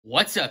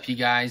What's up, you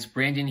guys?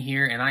 Brandon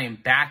here, and I am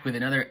back with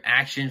another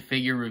action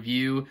figure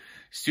review.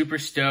 Super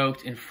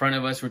stoked. In front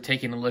of us, we're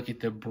taking a look at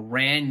the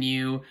brand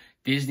new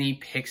Disney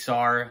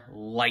Pixar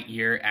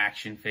Lightyear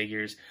action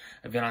figures.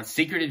 I've been on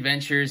Secret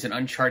Adventures and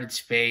Uncharted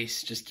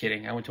Space. Just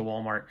kidding. I went to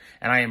Walmart,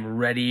 and I am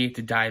ready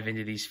to dive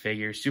into these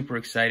figures. Super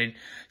excited.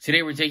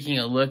 Today, we're taking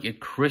a look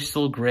at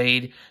Crystal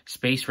Grade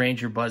Space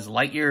Ranger Buzz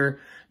Lightyear,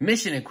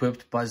 Mission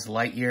Equipped Buzz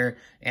Lightyear,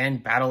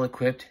 and Battle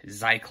Equipped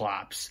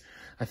Zyclops.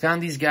 I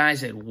found these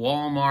guys at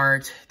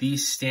Walmart.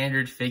 These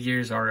standard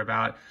figures are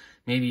about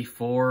maybe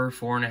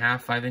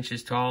 4.5, 5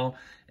 inches tall,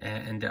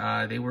 and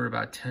they were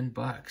about 10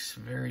 bucks.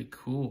 Very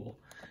cool.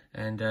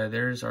 And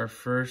there's our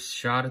first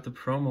shot at the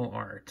promo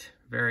art.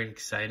 Very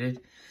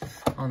excited.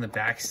 On the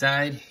back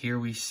side, here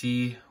we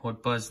see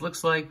what Buzz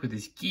looks like with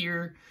his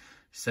gear.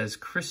 It says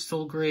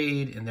Crystal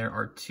Grade, and there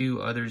are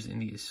two others in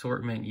the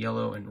assortment,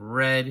 yellow and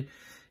red.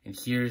 And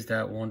here's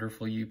that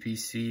wonderful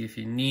UPC if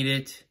you need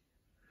it.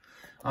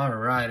 All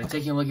right, I'm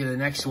taking a look at the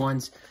next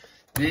ones.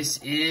 This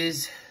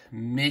is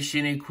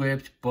Mission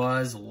Equipped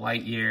Buzz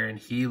Lightyear, and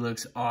he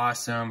looks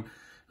awesome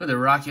with a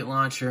rocket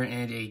launcher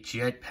and a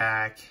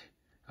jetpack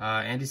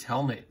and his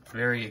helmet.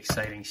 Very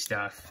exciting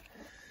stuff.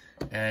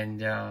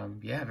 And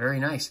yeah, very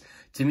nice.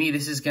 To me,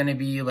 this is going to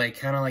be like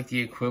kind of like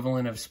the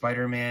equivalent of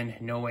Spider-Man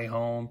No Way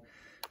Home,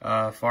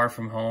 Far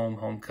From Home,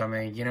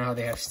 Homecoming. You know how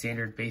they have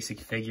standard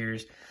basic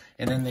figures,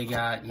 and then they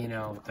got, you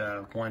know,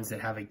 the ones that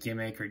have a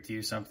gimmick or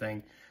do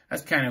something.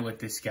 That's kind of what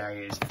this guy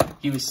is.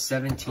 He was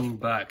 17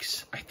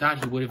 bucks. I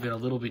thought he would have been a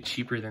little bit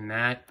cheaper than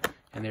that.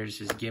 And there's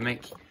his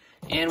gimmick.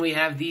 And we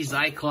have the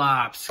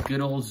Zyclops.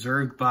 Good old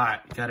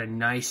Zergbot. Got a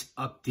nice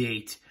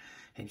update.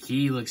 And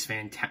he looks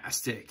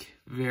fantastic.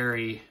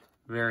 Very,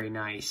 very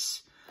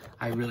nice.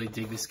 I really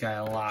dig this guy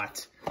a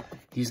lot.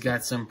 He's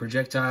got some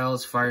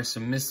projectiles, fires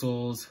some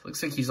missiles.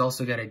 Looks like he's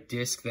also got a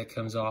disc that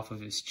comes off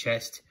of his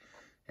chest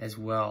as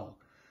well.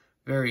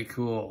 Very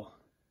cool.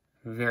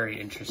 Very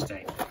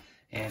interesting.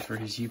 And for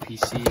his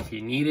UPC, if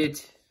you need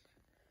it,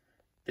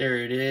 there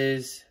it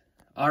is.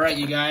 All right,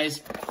 you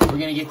guys, we're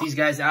going to get these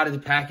guys out of the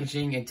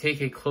packaging and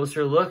take a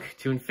closer look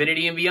to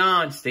infinity and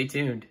beyond. Stay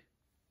tuned.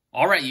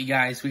 All right, you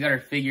guys, we got our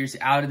figures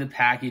out of the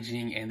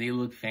packaging, and they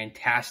look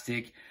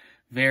fantastic.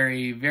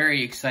 Very,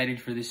 very excited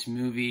for this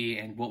movie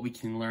and what we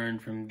can learn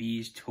from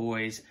these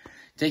toys.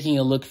 Taking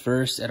a look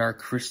first at our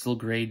Crystal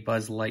Grade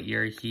Buzz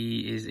Lightyear.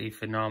 He is a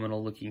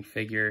phenomenal looking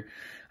figure.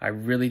 I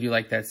really do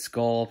like that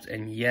sculpt.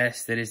 And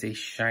yes, that is a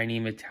shiny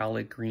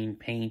metallic green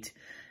paint,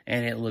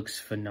 and it looks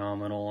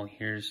phenomenal.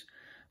 Here's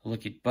a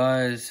look at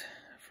Buzz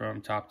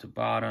from top to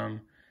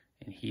bottom,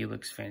 and he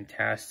looks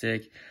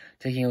fantastic.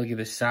 Taking a look at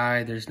the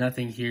side, there's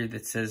nothing here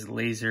that says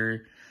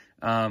laser.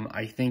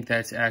 I think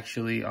that's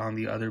actually on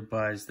the other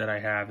Buzz that I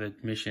have, the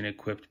Mission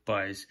Equipped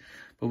Buzz.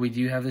 But we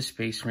do have the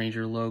Space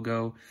Ranger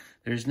logo.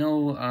 There's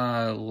no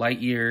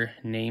Lightyear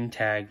name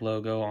tag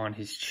logo on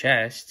his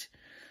chest.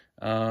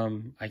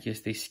 I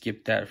guess they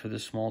skipped that for the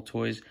small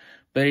toys.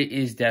 But it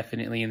is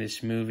definitely in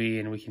this movie,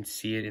 and we can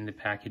see it in the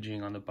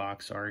packaging on the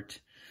box art.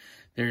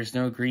 There's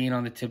no green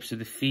on the tips of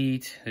the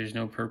feet. There's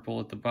no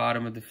purple at the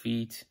bottom of the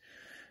feet.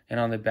 And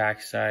on the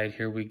back side,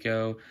 here we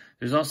go.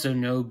 There's also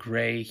no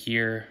gray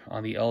here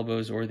on the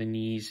elbows or the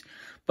knees.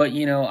 But,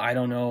 you know, I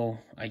don't know.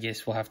 I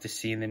guess we'll have to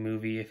see in the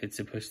movie if it's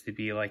supposed to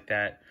be like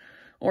that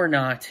or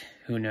not.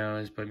 Who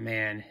knows? But,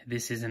 man,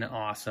 this is an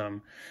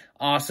awesome,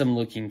 awesome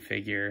looking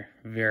figure.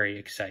 Very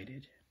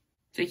excited.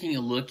 Taking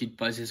a look at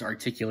Buzz's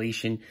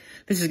articulation,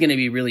 this is going to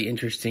be really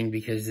interesting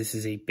because this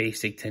is a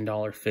basic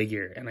 $10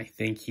 figure. And I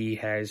think he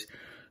has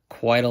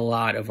quite a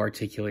lot of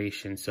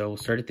articulation. So we'll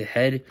start at the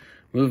head.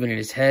 Moving in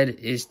his head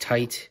is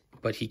tight,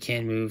 but he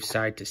can move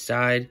side to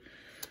side.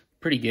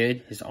 Pretty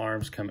good. His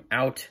arms come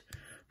out,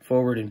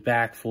 forward and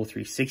back, full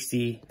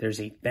 360. There's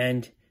a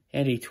bend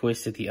and a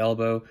twist at the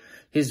elbow.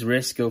 His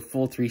wrists go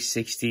full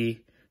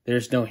 360.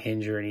 There's no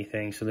hinge or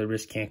anything, so the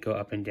wrist can't go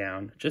up and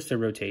down, just a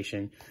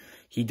rotation.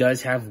 He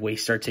does have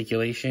waist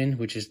articulation,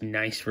 which is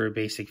nice for a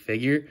basic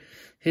figure.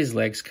 His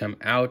legs come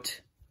out,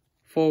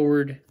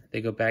 forward. They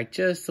go back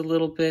just a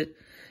little bit,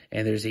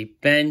 and there's a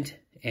bend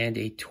and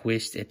a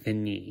twist at the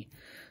knee.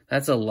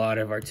 That's a lot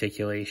of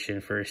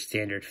articulation for a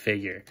standard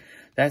figure.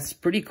 That's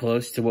pretty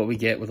close to what we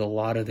get with a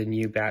lot of the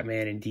new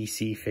Batman and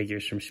DC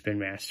figures from Spin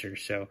Master.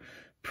 So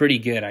pretty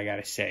good, I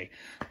gotta say.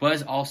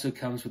 Buzz also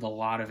comes with a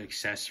lot of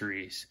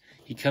accessories.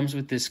 He comes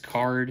with this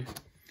card.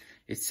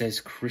 It says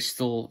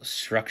Crystal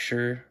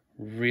Structure.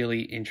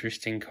 Really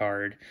interesting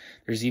card.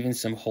 There's even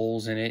some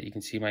holes in it. You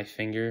can see my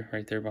finger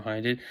right there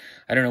behind it.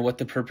 I don't know what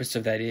the purpose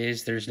of that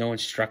is. There's no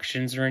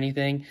instructions or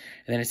anything.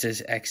 And then it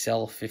says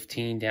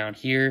XL15 down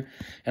here.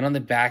 And on the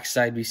back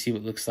side, we see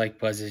what looks like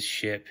Buzz's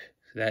ship.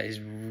 So that is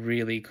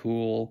really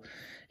cool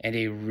and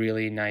a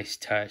really nice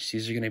touch.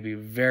 These are going to be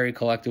very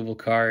collectible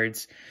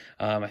cards.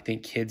 I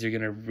think kids are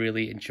going to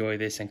really enjoy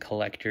this, and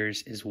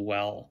collectors as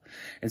well.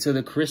 And so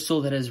the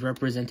crystal that is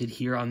represented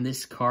here on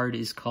this card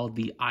is called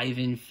the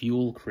Ivan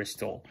Fuel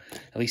Crystal.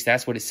 At least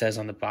that's what it says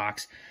on the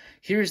box.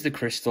 Here's the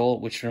crystal,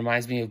 which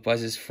reminds me of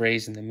Buzz's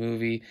phrase in the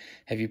movie,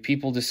 have you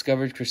people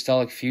discovered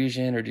crystallic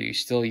fusion, or do you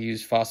still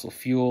use fossil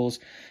fuels?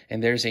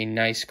 And there's a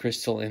nice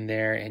crystal in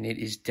there, and it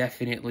is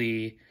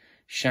definitely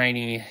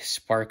shiny,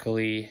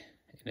 sparkly,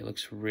 and it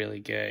looks really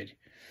good.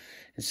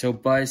 And so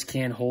Buzz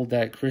can hold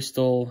that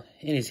crystal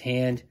in his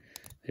hand.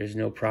 There's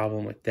no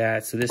problem with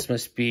that. So this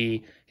must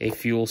be a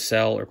fuel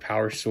cell or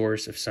power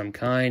source of some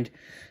kind,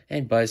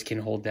 and Buzz can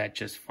hold that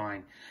just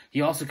fine.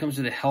 He also comes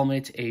with a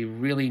helmet, a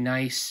really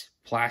nice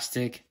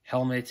plastic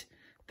helmet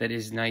that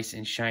is nice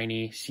and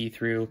shiny,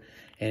 see-through,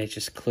 and it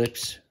just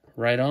clips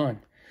right on.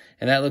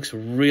 And that looks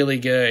really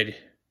good,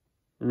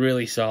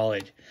 really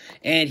solid.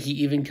 And he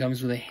even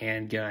comes with a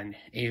handgun,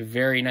 a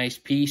very nice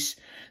piece.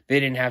 They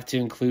didn't have to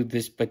include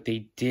this, but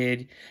they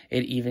did.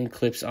 It even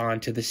clips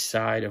onto the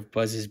side of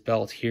Buzz's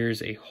belt.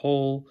 Here's a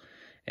hole,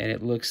 and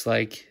it looks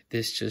like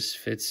this just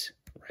fits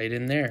right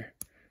in there.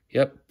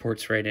 Yep,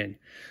 ports right in.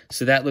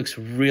 So that looks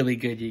really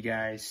good, you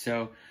guys.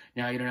 So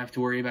now you don't have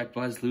to worry about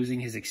Buzz losing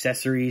his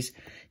accessories.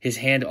 His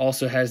hand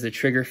also has the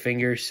trigger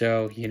finger,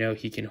 so, you know,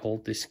 he can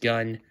hold this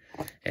gun,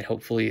 and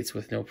hopefully it's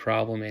with no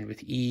problem and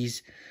with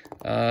ease.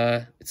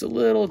 It's a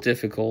little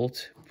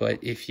difficult,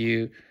 but if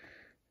you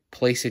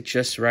place it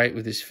just right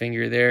with his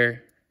finger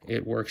there,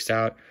 it works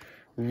out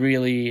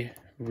really,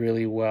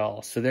 really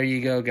well. So there you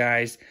go,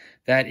 guys.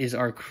 That is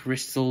our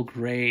Crystal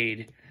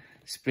Grade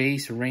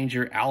Space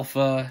Ranger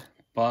Alpha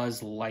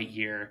Buzz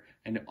Lightyear,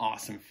 an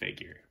awesome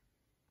figure.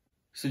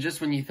 So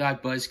just when you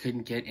thought Buzz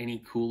couldn't get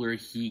any cooler,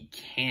 he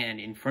can.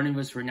 In front of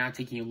us, we're now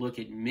taking a look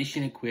at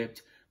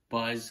mission-equipped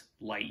Buzz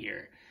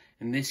Lightyear.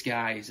 And this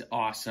guy is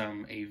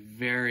awesome, a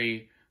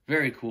very,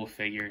 very cool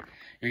figure.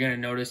 You're going to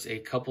notice a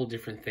couple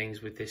different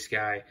things with this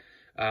guy.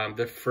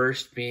 The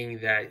first being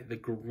that the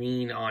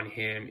green on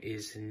him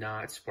is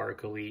not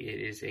sparkly, it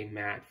is a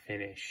matte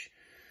finish.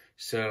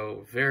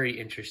 So very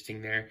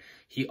interesting there.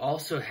 He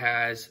also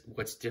has,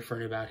 what's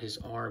different about his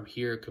arm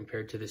here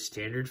compared to the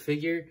standard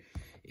figure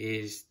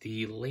is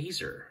the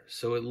laser.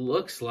 So it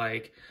looks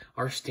like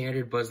our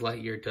standard Buzz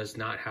Lightyear does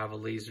not have a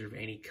laser of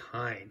any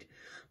kind,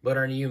 but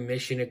our new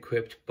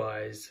mission-equipped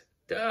Buzz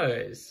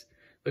does.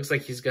 Looks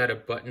like he's got a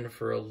button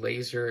for a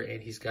laser,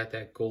 and he's got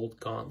that gold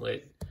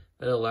gauntlet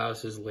that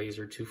allows his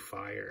laser to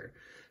fire,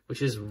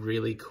 which is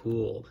really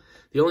cool.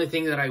 The only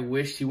thing that I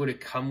wish he would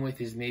have come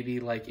with is maybe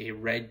like a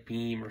red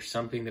beam or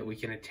something that we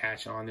can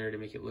attach on there to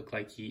make it look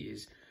like he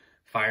is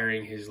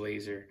firing his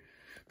laser.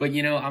 But,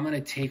 you know, I'm going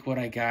to take what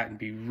I got and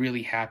be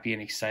really happy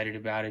and excited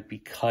about it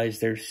because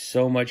there's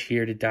so much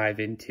here to dive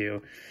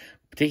into.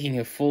 Taking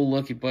a full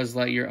look at Buzz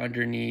Lightyear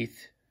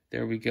underneath.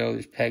 There we go.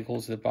 There's peg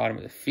holes at the bottom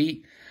of the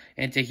feet.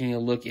 And taking a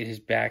look at his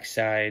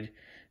backside.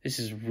 This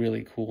is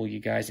really cool, you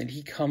guys. And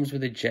he comes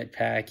with a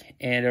jetpack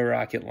and a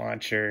rocket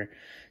launcher.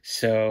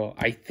 So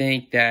I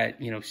think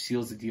that, you know,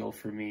 seals the deal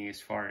for me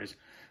as far as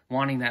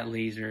wanting that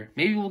laser.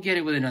 Maybe we'll get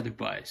it with another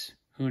Buzz.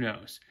 Who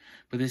knows?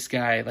 But this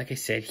guy, like I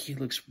said, he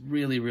looks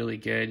really, really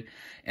good.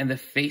 And the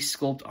face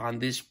sculpt on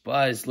this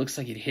Buzz looks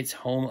like it hits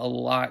home a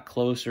lot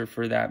closer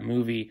for that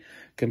movie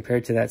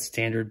compared to that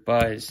standard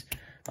Buzz.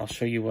 I'll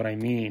show you what I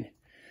mean.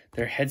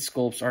 Their head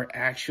sculpts are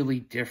actually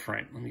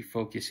different. Let me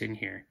focus in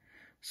here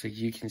so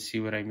you can see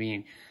what I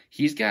mean.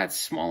 He's got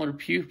smaller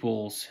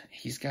pupils.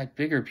 He's got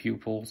bigger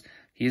pupils.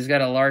 He's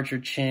got a larger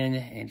chin,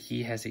 and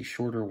he has a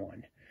shorter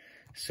one.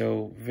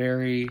 So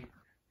very,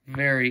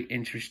 very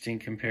interesting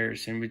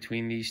comparison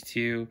between these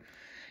two.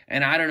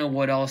 And I don't know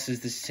what else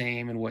is the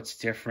same and what's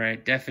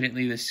different.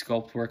 Definitely the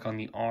sculpt work on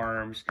the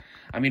arms.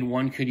 I mean,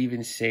 one could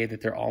even say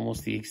that they're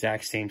almost the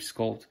exact same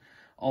sculpt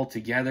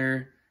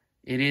altogether.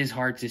 It is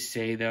hard to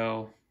say,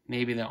 though.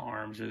 Maybe the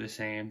arms are the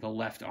same, the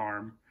left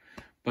arm.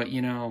 But,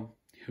 you know,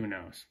 who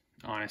knows?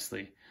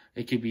 Honestly,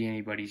 it could be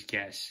anybody's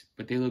guess.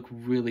 But they look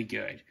really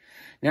good.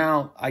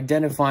 Now,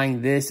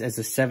 identifying this as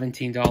a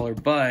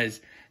 $17 Buzz,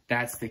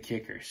 that's the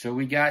kicker. So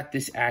we got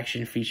this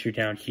action feature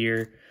down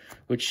here,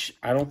 which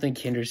I don't think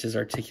hinders his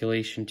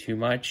articulation too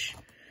much.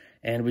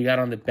 And we got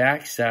on the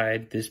back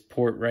side this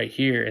port right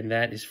here, and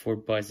that is for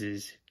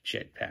Buzz's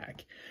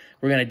jetpack.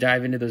 We're going to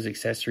dive into those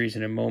accessories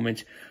in a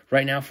moment.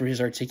 Right now for his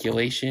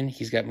articulation,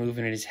 he's got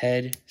movement in his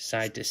head,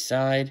 side to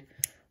side.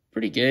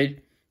 Pretty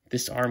good.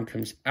 This arm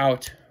comes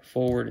out,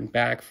 forward and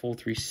back, full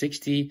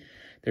 360.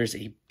 There's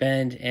a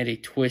bend and a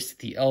twist at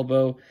the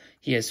elbow.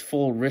 He has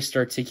full wrist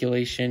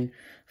articulation.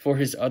 For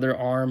his other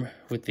arm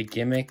with the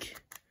gimmick,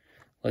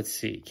 let's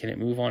see, can it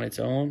move on its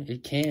own?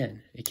 It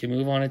can. It can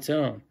move on its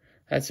own.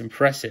 That's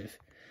impressive.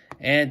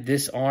 And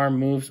this arm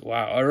moves.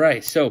 Wow. All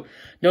right. So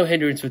no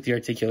hindrance with the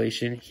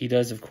articulation. He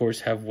does, of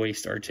course, have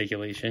waist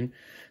articulation.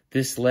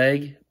 This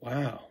leg,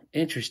 wow,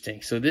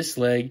 interesting. So this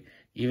leg,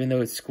 even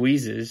though it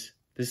squeezes,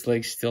 this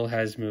leg still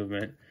has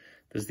movement.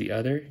 Does the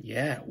other?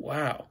 Yeah.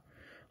 Wow.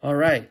 All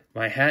right.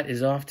 My hat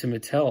is off to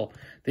Mattel.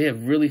 They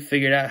have really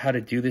figured out how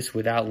to do this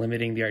without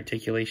limiting the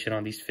articulation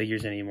on these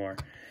figures anymore.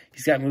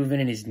 He's got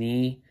movement in his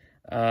knee.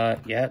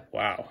 Yeah.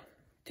 Wow.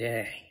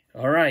 Dang.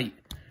 All right.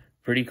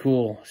 Pretty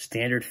cool.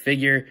 Standard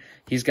figure.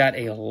 He's got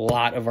a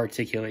lot of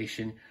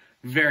articulation.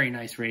 Very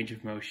nice range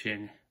of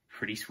motion.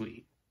 Pretty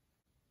sweet.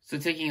 So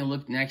taking a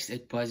look next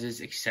at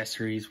Buzz's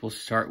accessories, we'll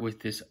start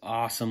with this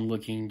awesome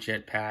looking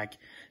jetpack.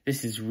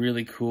 This is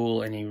really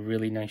cool and a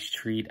really nice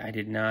treat. I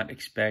did not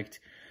expect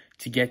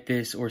to get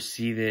this or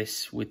see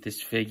this with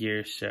this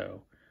figure,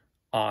 so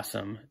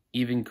awesome.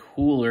 Even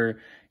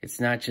cooler, it's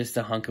not just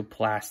a hunk of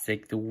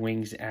plastic. The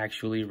wings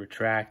actually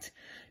retract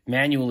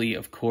manually,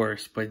 of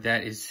course, but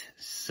that is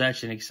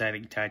such an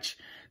exciting touch.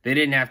 They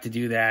didn't have to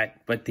do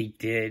that, but they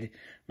did.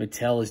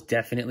 Mattel is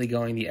definitely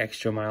going the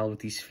extra mile with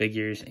these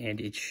figures,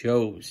 and it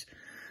shows.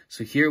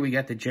 So here we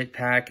got the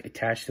jetpack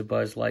attached to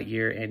Buzz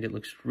Lightyear, and it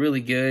looks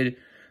really good.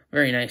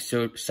 Very nice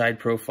side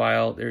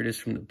profile. There it is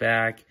from the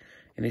back,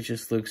 and it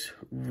just looks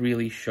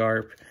really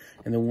sharp.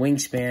 And the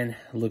wingspan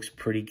looks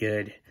pretty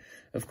good.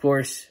 Of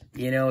course,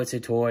 you know, it's a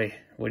toy.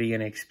 What are you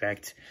going to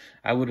expect?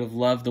 I would have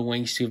loved the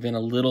wings to have been a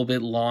little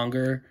bit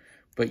longer,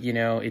 but, you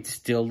know, it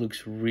still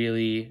looks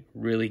really,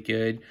 really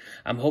good.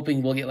 I'm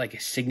hoping we'll get like a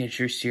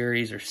signature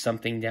series or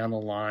something down the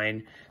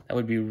line. That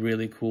would be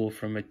really cool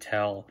from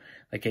Mattel.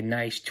 Like a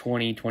nice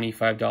 $20,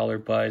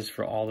 $25 Buzz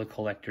for all the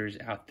collectors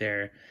out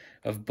there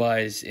of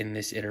Buzz in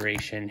this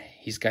iteration.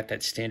 He's got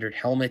that standard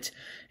helmet,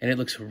 and it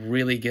looks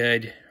really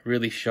good,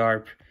 really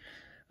sharp.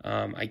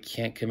 I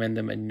can't commend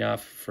them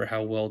enough for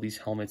how well these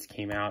helmets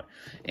came out.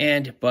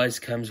 And Buzz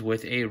comes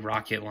with a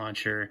rocket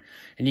launcher.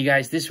 And you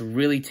guys, this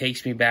really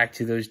takes me back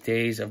to those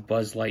days of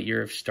Buzz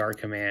Lightyear of Star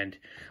Command,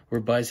 where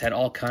Buzz had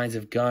all kinds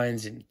of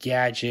guns and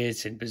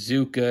gadgets and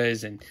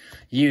bazookas and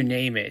you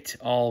name it,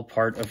 all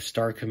part of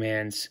Star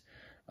Command's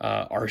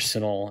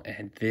arsenal.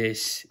 And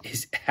this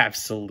is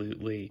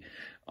absolutely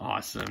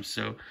awesome.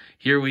 So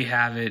here we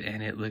have it,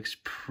 and it looks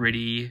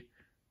pretty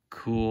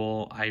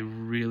cool. I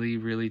really,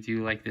 really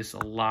do like this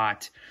a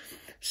lot.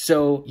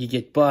 So you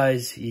get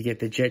Buzz, you get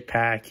the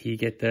jetpack, you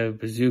get the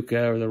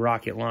bazooka or the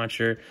rocket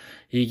launcher,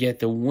 you get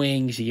the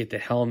wings, you get the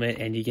helmet,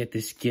 and you get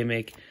this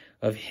gimmick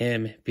of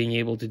him being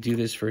able to do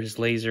this for his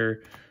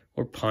laser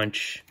or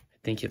punch. I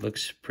think it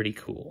looks pretty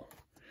cool.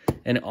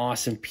 An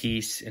awesome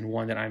piece, and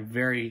one that I'm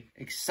very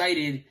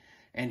excited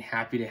and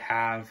happy to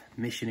have.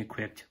 Mission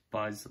equipped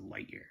Buzz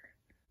Lightyear.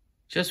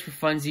 Just for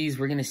funsies,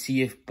 we're going to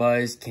see if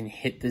Buzz can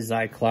hit the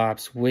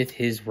Zyclops with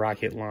his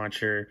rocket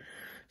launcher.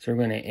 So we're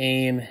going to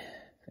aim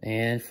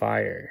and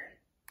fire.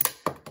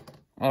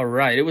 All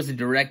right, it was a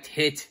direct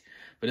hit,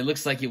 but it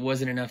looks like it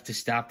wasn't enough to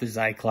stop the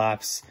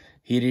Zyclops.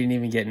 He didn't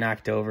even get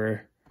knocked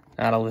over.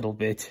 Not a little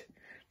bit.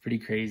 Pretty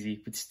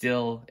crazy, but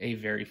still a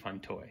very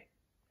fun toy.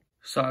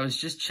 So I was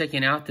just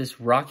checking out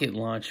this rocket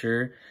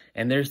launcher,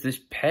 and there's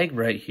this peg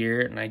right here,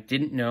 and I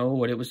didn't know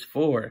what it was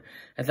for.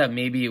 I thought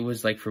maybe it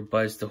was like for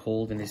Buzz to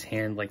hold in his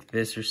hand like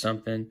this or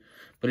something,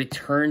 but it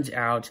turns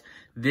out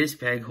this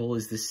peg hole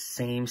is the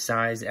same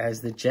size as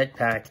the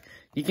jetpack.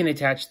 You can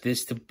attach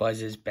this to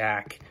Buzz's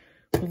back.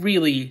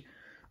 Really,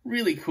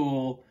 really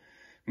cool.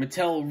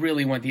 Mattel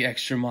really went the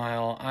extra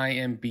mile. I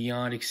am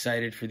beyond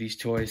excited for these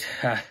toys.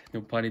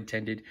 No pun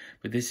intended,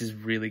 but this is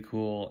really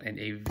cool and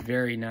a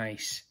very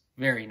nice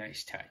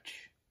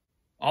touch.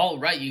 All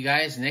right, you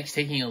guys, next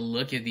taking a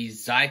look at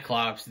these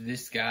Zyclops.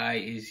 This guy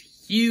is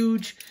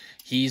huge.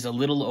 He's a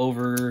little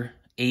over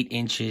 8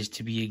 inches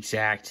to be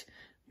exact.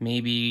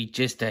 Maybe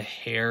just a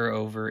hair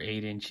over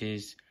 8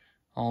 inches,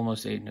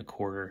 almost 8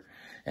 1/4.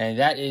 And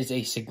that is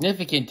a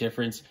significant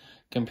difference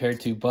compared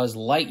to Buzz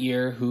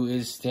Lightyear, who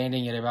is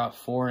standing at about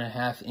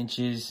 4.5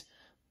 inches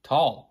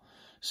tall.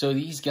 So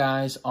these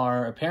guys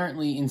are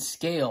apparently in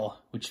scale,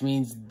 which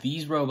means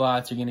these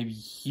robots are going to be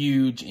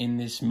huge in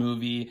this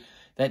movie.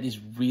 That is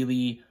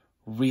really,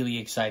 really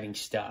exciting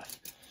stuff.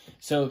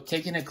 So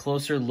taking a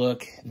closer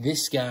look,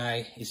 this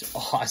guy is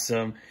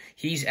awesome.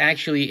 He's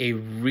actually a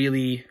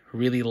really,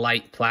 really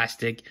light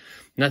plastic,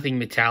 nothing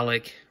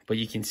metallic, but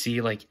you can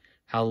see like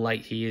how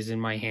light he is in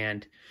my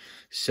hand.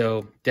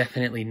 So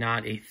definitely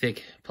not a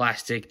thick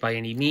plastic by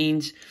any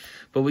means,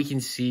 but we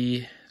can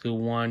see the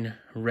one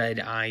red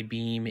eye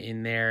beam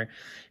in there,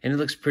 and it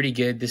looks pretty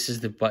good. This is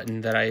the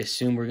button that I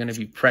assume we're going to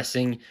be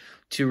pressing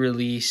to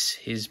release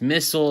his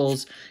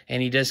missiles,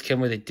 and he does come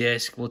with a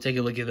disc. We'll take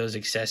a look at those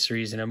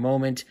accessories in a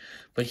moment,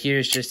 but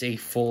here's just a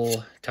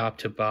full top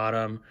to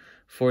bottom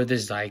for the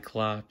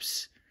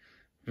Zyclops.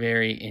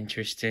 Very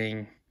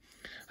interesting.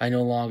 I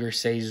no longer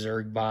say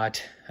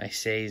Zergbot, I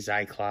say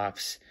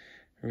Zyclops.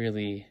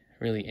 Really,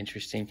 really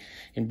interesting.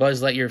 In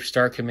Buzz Lightyear of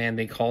Star Command,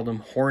 they called them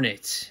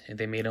Hornets, and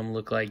they made them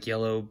look like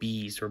yellow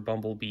bees or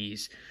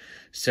bumblebees.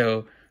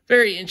 So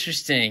very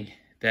interesting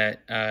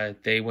that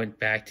they went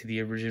back to the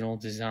original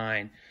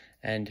design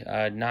and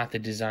not the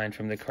design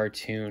from the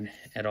cartoon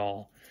at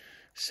all.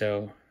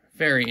 So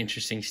very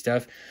interesting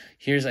stuff.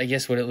 Here's, I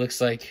guess, what it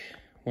looks like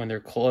when they're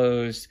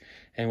closed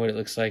and what it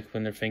looks like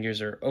when their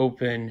fingers are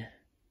open.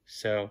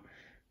 So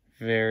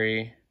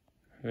very,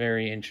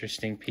 very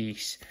interesting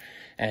piece.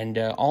 And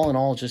all in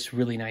all, just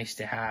really nice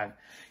to have.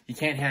 You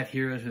can't have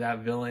heroes without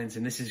villains,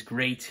 and this is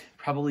great.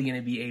 Probably going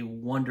to be a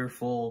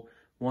wonderful,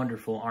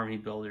 wonderful army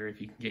builder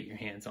if you can get your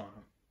hands on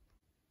them.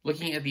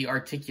 Looking at the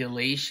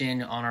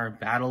articulation on our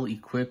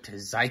battle-equipped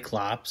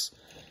Zyclops,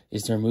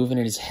 is there movement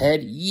in his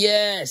head?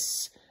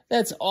 Yes!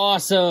 That's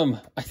awesome.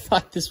 I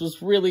thought this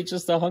was really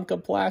just a hunk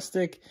of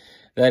plastic.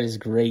 That is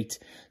great.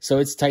 So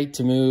it's tight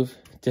to move,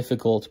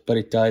 difficult, but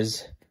it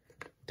does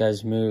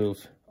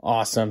move.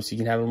 Awesome. So you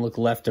can have him look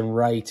left and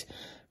right.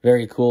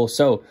 Very cool.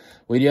 So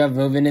we do have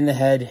movement in the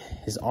head.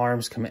 His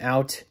arms come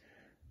out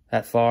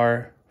that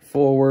far,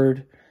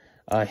 forward,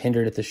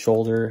 hindered at the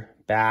shoulder,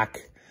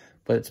 back,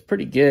 but it's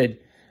pretty good.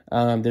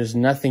 There's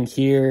nothing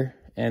here.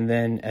 And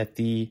then at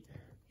the,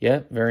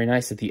 very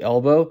nice at the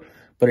elbow,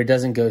 but it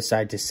doesn't go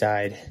side to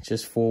side,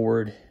 just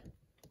forward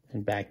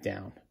and back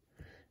down.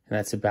 And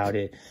that's about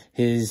it.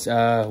 His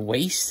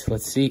waist,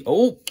 let's see.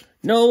 Oh,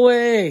 no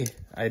way.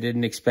 I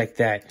didn't expect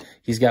that.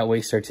 He's got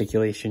waist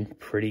articulation.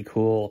 Pretty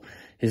cool.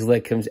 His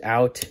leg comes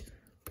out,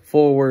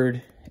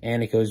 forward,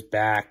 and it goes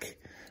back.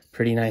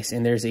 Pretty nice.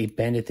 And there's a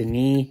bend at the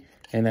knee,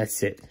 and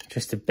that's it.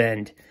 Just a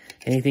bend.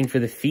 Anything for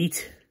the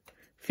feet?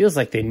 Feels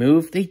like they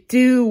move. They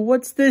do.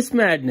 What's this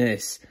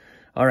madness?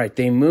 All right,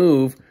 they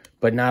move,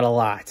 but not a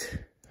lot.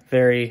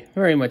 Very,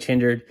 very much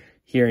hindered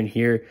here and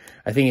here.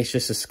 I think it's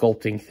just a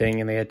sculpting thing,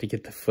 and they had to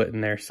get the foot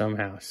in there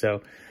somehow.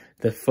 So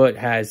the foot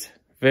has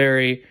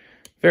very,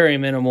 very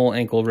minimal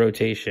ankle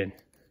rotation,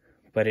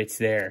 but it's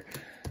there.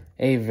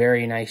 A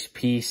very nice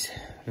piece.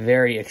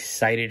 Very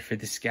excited for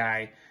this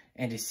guy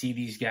and to see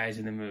these guys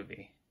in the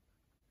movie.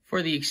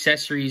 For the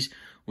accessories,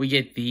 we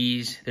get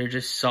these. They're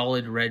just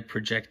solid red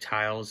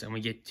projectiles, and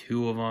we get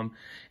 2 of them,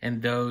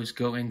 and those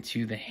go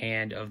into the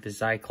hand of the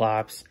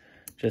Zyclops,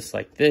 just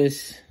like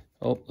this.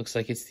 Oh, looks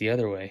like it's the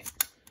other way.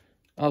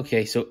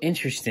 Okay, so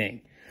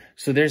interesting.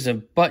 So there's a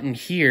button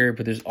here,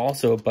 but there's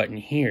also a button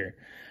here.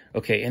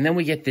 Okay, and then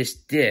we get this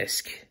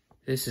disc.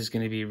 This is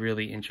going to be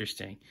really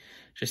interesting.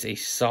 Just a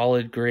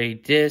solid gray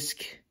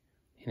disc,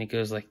 and it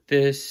goes like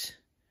this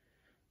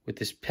with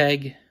this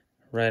peg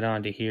right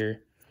onto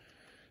here.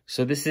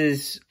 So this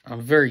is,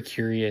 I'm very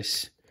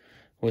curious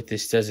what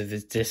this does, if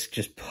this disc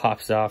just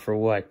pops off or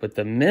what. But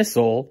the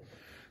missile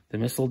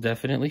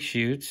definitely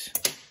shoots.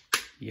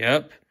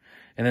 Yep.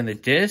 And then the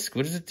disc,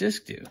 what does the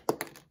disc do?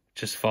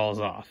 Just falls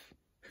off.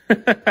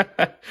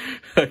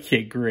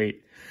 Okay,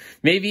 great.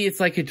 Maybe it's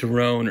like a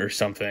drone or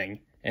something,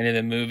 and in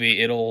the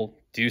movie it'll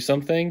do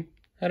something.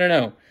 I don't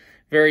know.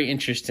 Very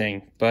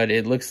interesting, but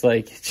it looks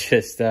like it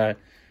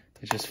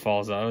just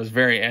falls off. It was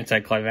very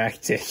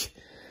anticlimactic.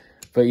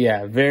 But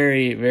yeah,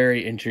 very,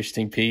 very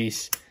interesting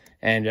piece,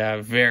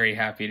 and very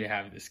happy to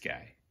have this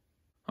guy.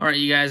 All right,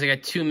 you guys, I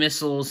got 2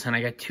 missiles and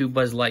I got 2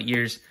 Buzz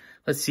Lightyears.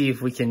 Let's see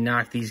if we can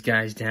knock these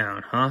guys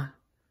down, huh?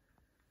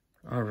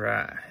 All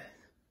right.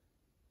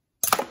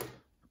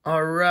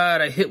 All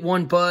right, I hit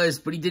 1 Buzz,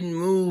 but he didn't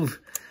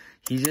move.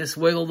 He just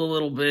wiggled a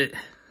little bit.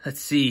 Let's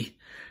see.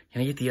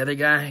 Can I get the other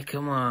guy?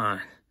 Come on.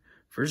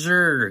 For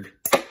Zurg.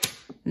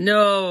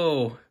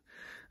 No.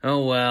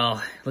 Oh,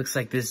 well. Looks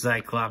like this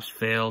Cyclops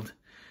failed,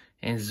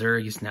 and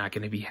Zurg is not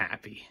going to be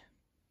happy.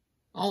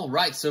 All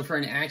right, so for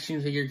an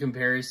action figure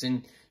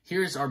comparison,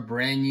 here's our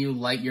brand new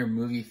Lightyear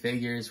movie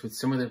figures with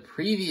some of the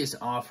previous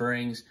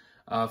offerings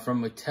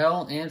from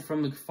Mattel and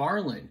from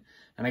McFarlane.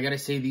 And I gotta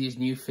say, these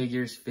new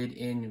figures fit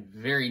in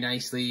very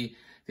nicely.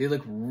 They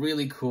look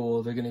really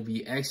cool. They're gonna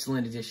be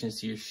excellent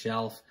additions to your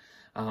shelf.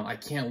 I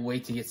can't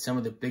wait to get some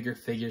of the bigger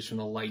figures from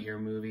the Lightyear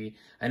movie.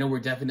 I know we're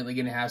definitely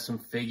gonna have some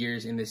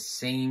figures in the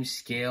same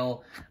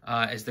scale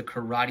as the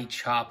Karate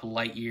Chop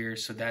Lightyear,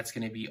 so that's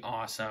gonna be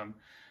awesome.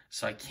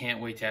 So I can't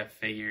wait to have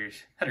figures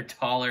that are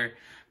taller.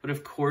 But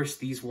of course,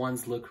 these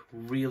ones look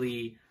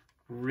really,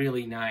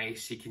 really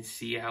nice. You can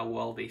see how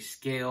well they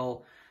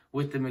scale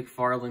with the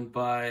McFarlane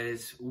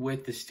Buzz,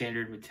 with the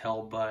standard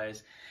Mattel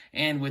Buzz,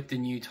 and with the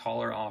new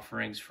taller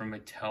offerings from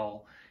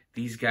Mattel.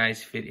 These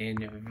guys fit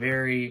in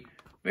very,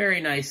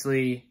 very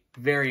nicely.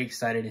 Very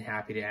excited and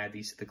happy to add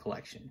these to the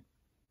collection.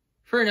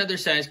 For another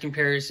size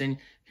comparison,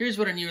 here's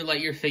what our new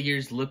Lightyear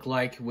figures look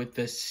like with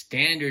the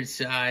standard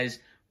size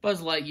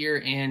Buzz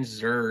Lightyear and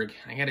Zurg.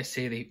 I gotta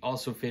say, they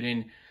also fit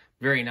in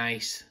very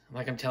nice.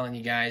 Like I'm telling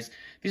you guys,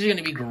 these are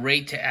gonna be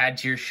great to add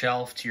to your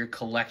shelf, to your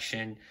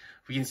collection.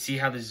 We can see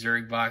how the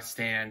Zurg box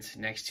stands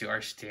next to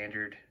our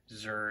standard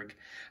Zurg.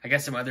 I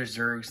got some other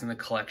Zurgs in the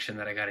collection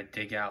that I got to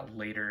dig out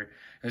later.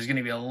 There's going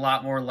to be a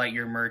lot more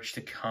Lightyear merch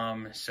to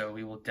come, so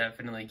we will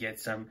definitely get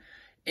some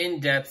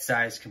in-depth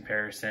size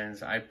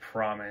comparisons, I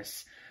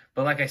promise.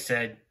 But like I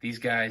said, these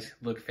guys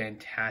look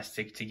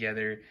fantastic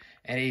together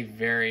and a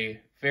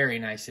very, very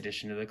nice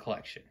addition to the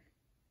collection.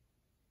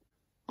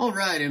 All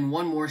right, and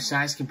one more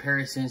size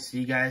comparison so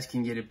you guys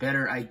can get a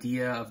better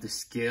idea of the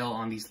scale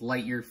on these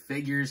Lightyear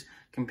figures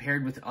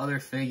compared with other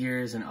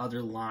figures and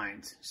other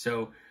lines.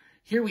 So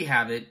here we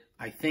have it.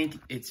 I think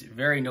it's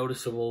very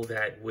noticeable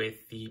that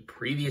with the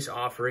previous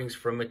offerings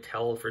from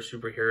Mattel for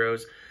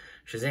superheroes,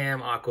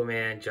 Shazam,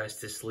 Aquaman,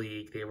 Justice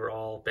League, they were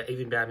all,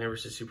 even Batman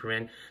vs.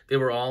 Superman, they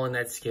were all in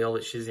that scale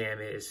that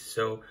Shazam is.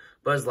 So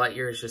Buzz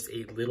Lightyear is just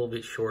a little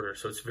bit shorter.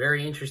 So it's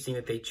very interesting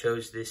that they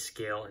chose this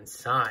scale and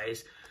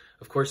size.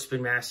 Of course,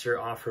 Spin Master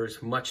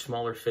offers much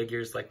smaller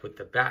figures like with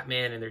the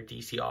Batman and their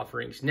DC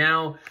offerings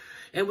now.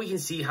 And we can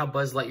see how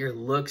Buzz Lightyear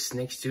looks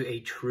next to a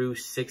true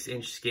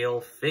 6-inch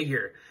scale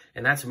figure.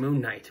 And that's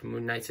Moon Knight.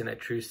 Moon Knight's in that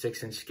true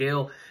 6-inch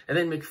scale. And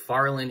then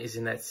McFarlane is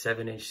in that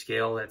 7-inch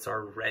scale. That's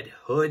our Red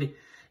Hood.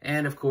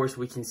 And of course,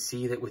 we can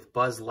see that with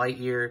Buzz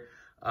Lightyear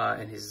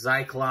and his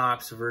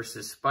Zyclops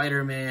versus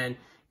Spider-Man,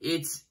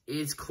 it's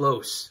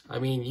close. I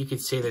mean, you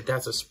could say that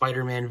that's a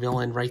Spider-Man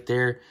villain right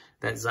there,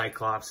 that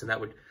Zyclops, and that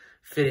would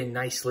fit in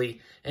nicely.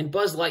 And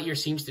Buzz Lightyear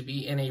seems to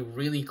be in a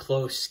really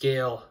close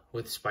scale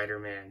with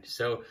Spider-Man.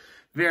 So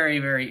very,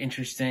 very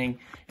interesting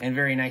and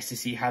very nice to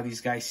see how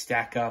these guys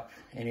stack up.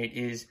 And it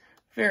is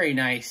very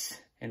nice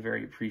and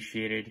very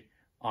appreciated.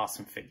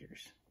 Awesome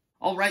figures.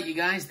 All right, you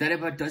guys, that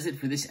about does it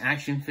for this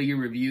action figure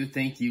review.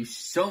 Thank you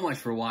so much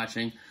for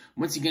watching.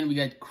 Once again, we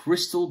got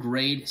Crystal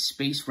Grade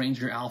Space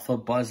Ranger Alpha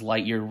Buzz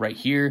Lightyear right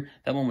here.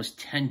 That one was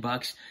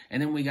 $10.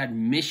 And then we got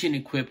Mission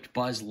Equipped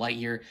Buzz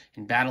Lightyear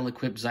and Battle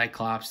Equipped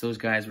Zyclops. Those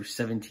guys were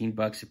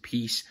 $17 a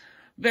piece.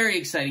 Very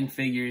exciting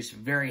figures.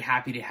 Very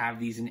happy to have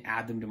these and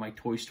add them to my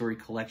Toy Story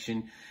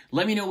collection.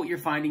 Let me know what you're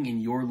finding in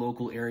your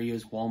local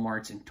areas,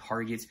 Walmarts and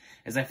Targets.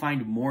 As I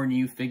find more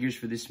new figures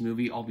for this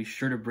movie, I'll be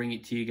sure to bring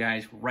it to you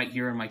guys right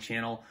here on my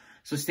channel.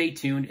 So stay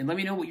tuned and let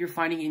me know what you're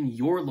finding in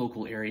your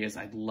local areas.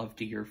 I'd love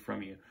to hear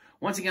from you.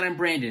 Once again, I'm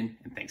Brandon,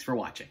 and thanks for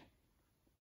watching.